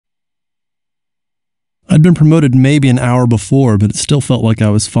I'd been promoted maybe an hour before, but it still felt like I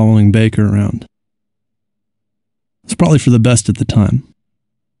was following Baker around. It's probably for the best at the time.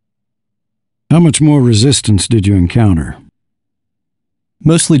 How much more resistance did you encounter?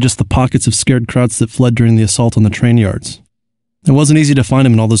 Mostly just the pockets of scared crowds that fled during the assault on the train yards. It wasn't easy to find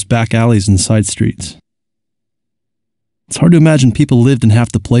them in all those back alleys and side streets. It's hard to imagine people lived in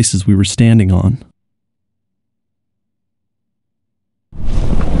half the places we were standing on.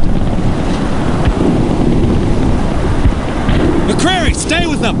 McCrary, stay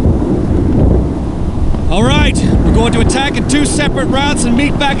with them! All right, we're going to attack in 2 separate routes and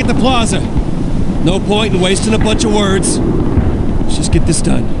meet back at the plaza. No point in wasting a bunch of words. Let's just get this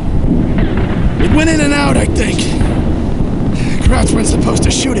done. It went in and out, I think. Crowds weren't supposed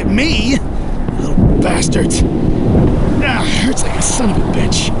to shoot at me. Little bastards. Ah, hurts like a son of a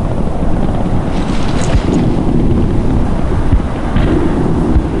bitch.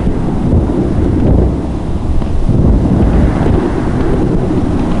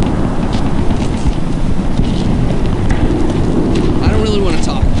 I don't really want to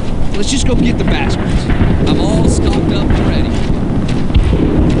talk. Let's just go get the bastards. I'm all stocked up and ready.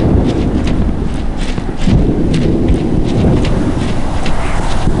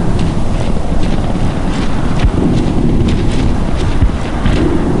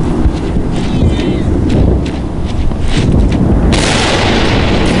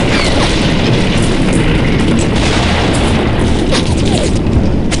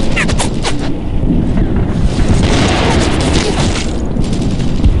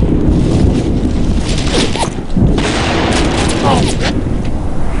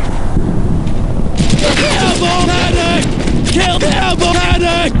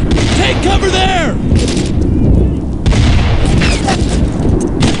 Take cover there!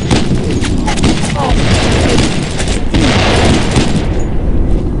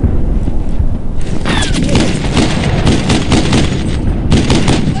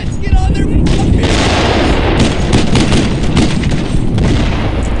 Let's get on there!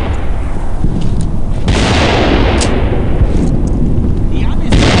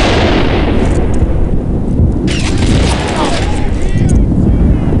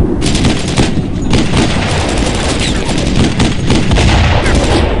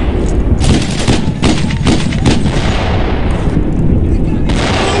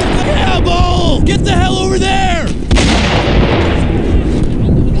 Get the hell over there!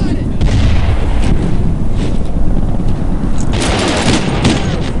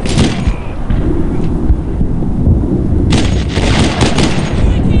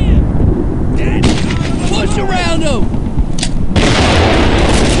 Push around him!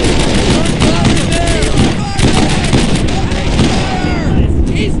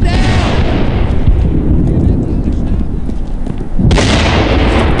 He's down!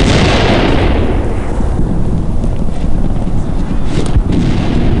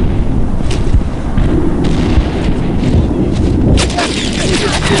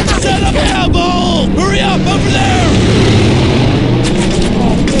 Set up elbow! Hurry up, over there!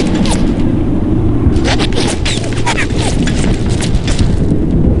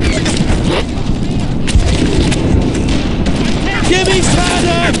 Give me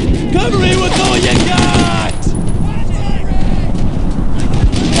Santa! Cover me with all you got!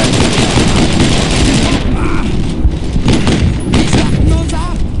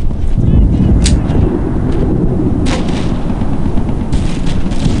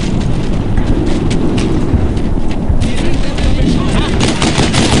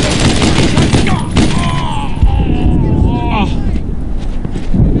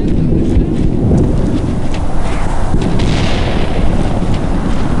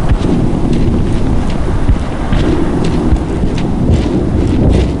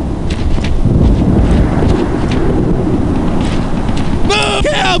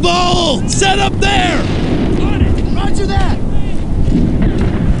 Elbow! Set up there! On it! Roger that!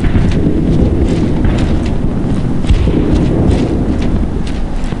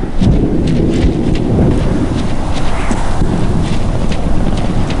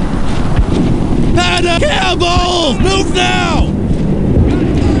 Paddock! Elbow! Move now!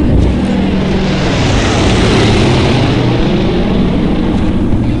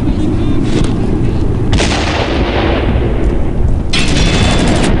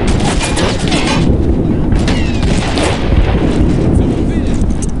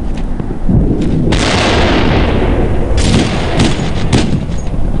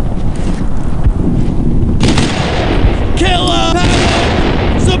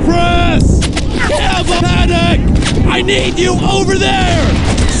 I need you over there!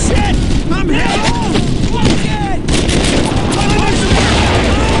 Shit! I'm hit!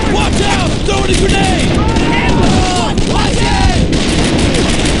 Watch out! Throw in a grenade!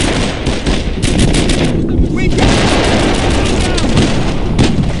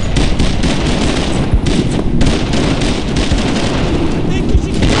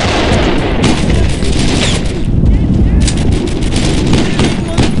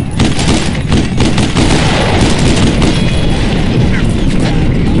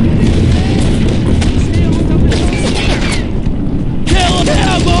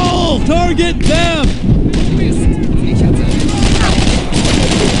 Get them!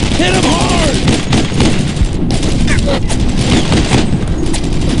 Hit him hard!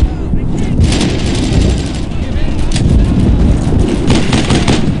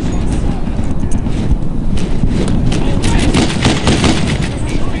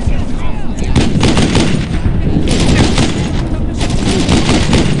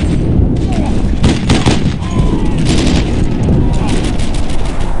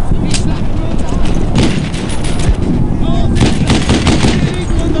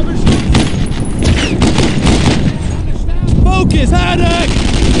 Focus, Haddock!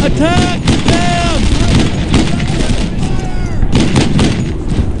 Attack them!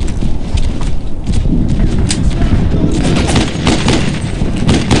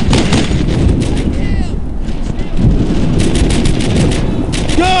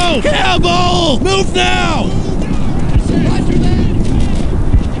 Go! Campbell! Move now!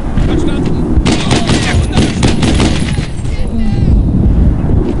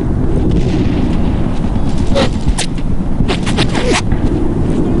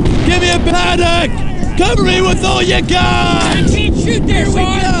 Give me a paddock! Cover me with all you got! I can't shoot there,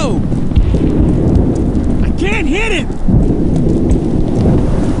 son! Go! I can't hit him!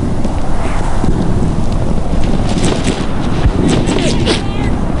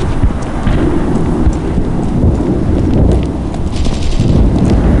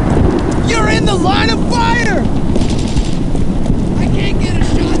 You're in the line of fire! I can't get a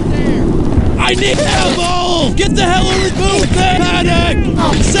shot there! I need help! Get the hell over the booth there, Paddock!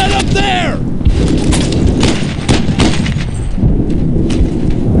 Set up there!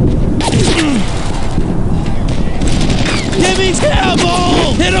 Give me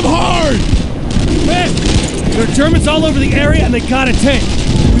Campbell! Hit him hard! Man, there are Germans all over the area and they got a tank.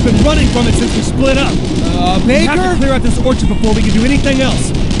 We've been running from it since we split up. We have to clear out this orchard before we can do anything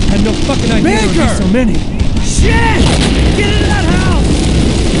else. I had no fucking idea there would be so many. Shit! Get into that house!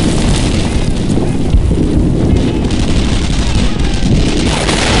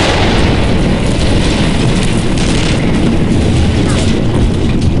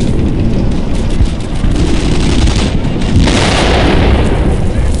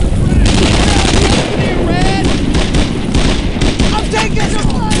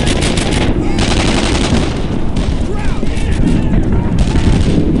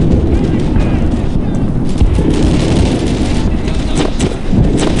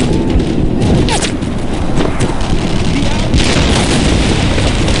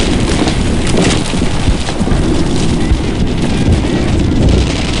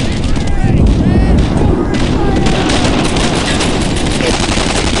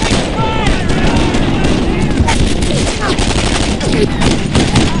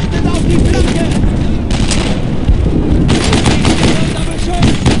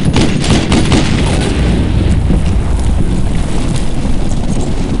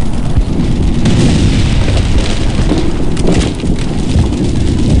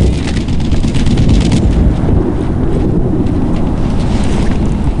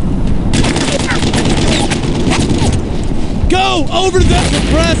 Over to the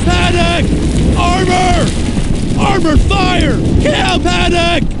suppressed Paddock! Armor! Armor fire! Kill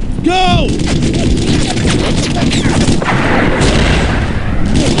Paddock! Go!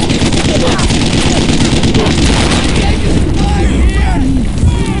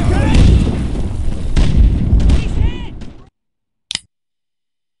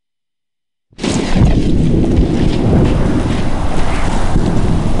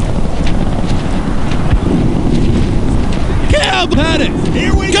 Paddock!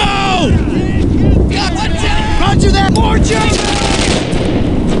 Here we go! Roger that! More German!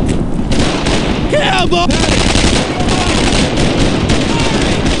 Campbell!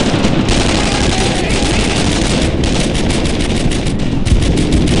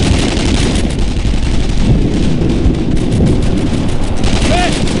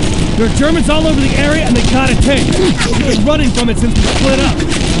 There are Germans all over the area and they got a tank. We've been running from it since we split up.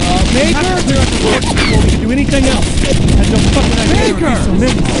 Baker? We have to clear out the orchard before we can do anything else. I had no fucking idea there would be so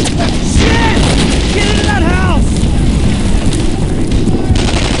many. Shit! Get into that house!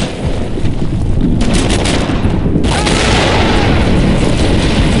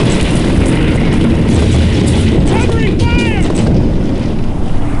 Covering fire!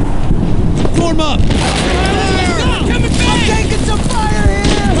 Form up! Coming back! I'm taking some fire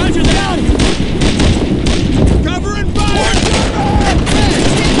here! Roger that! Covering fire!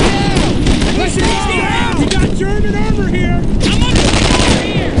 Push it down! We got German armor here! I'm under fire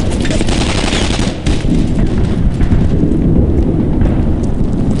here!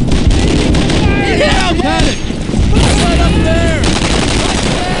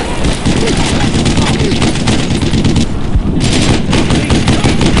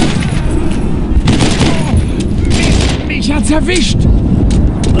 Erwischt!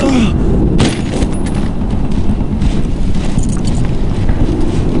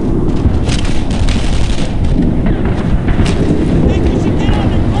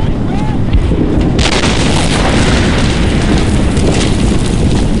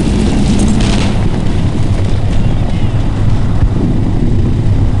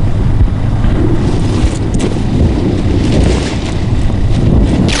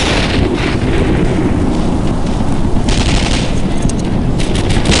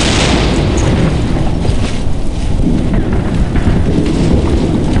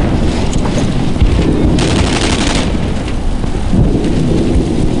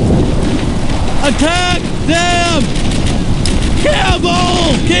 Attack them!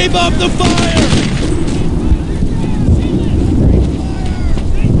 Campbell! Keep up the fire!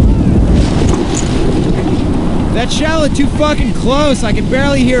 That shallow too fucking close. I can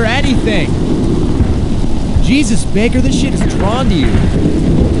barely hear anything. Jesus, Baker, this shit is drawn to you.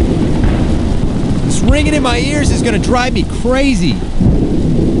 This ringing in my ears is gonna drive me crazy.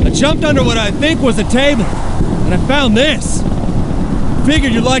 I jumped under what I think was a table, and I found this.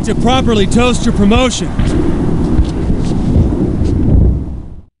 Figured you'd like to properly toast your promotion.